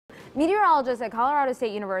Meteorologists at Colorado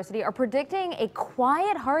State University are predicting a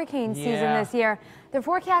quiet hurricane season this year. They're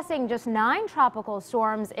forecasting just 9 tropical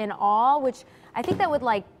storms in all, which I think that would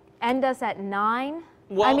end us at 9.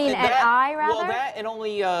 Well, I mean, at I, rather. Well, that and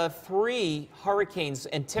only 3 hurricanes,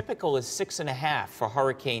 and typical is 6.5 for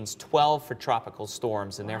hurricanes, 12 for tropical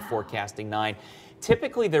storms, and they're forecasting 9.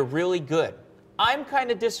 Typically, they're really good. I'm kind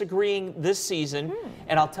of disagreeing this season,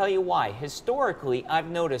 and I'll tell you why. Historically, I've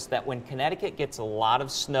noticed that when Connecticut gets a lot of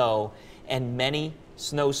snow and many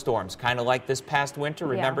snowstorms, kind of like this past winter,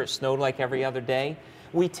 remember it snowed like every other day,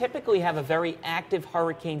 we typically have a very active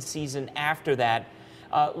hurricane season after that.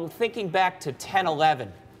 Thinking back to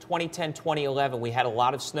 2010, 2011, we had a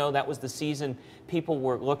lot of snow. That was the season people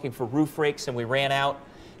were looking for roof rakes, and we ran out.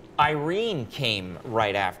 Irene came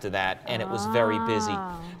right after that, and it was very busy.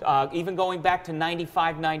 Even going back to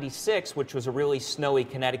 95, 96, which was a really snowy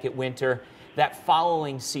Connecticut winter, that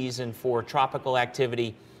following season for tropical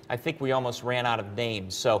activity, I think we almost ran out of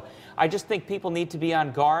names. So I just think people need to be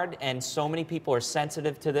on guard, and so many people are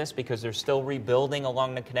sensitive to this because they're still rebuilding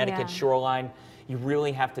along the Connecticut shoreline. You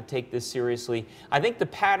really have to take this seriously. I think the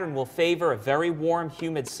pattern will favor a very warm,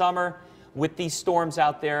 humid summer with these storms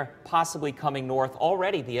out there possibly coming north.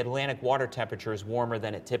 Already the Atlantic water temperature is warmer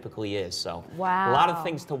than it typically is. So a lot of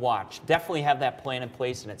things to watch. Definitely have that plan in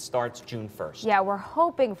place, and it starts June 1st. Yeah, we're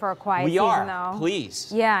hoping for a quiet season, though. Please.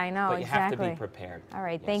 Yeah, I know, but you have to be prepared. All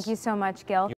right, thank you so much, Gil.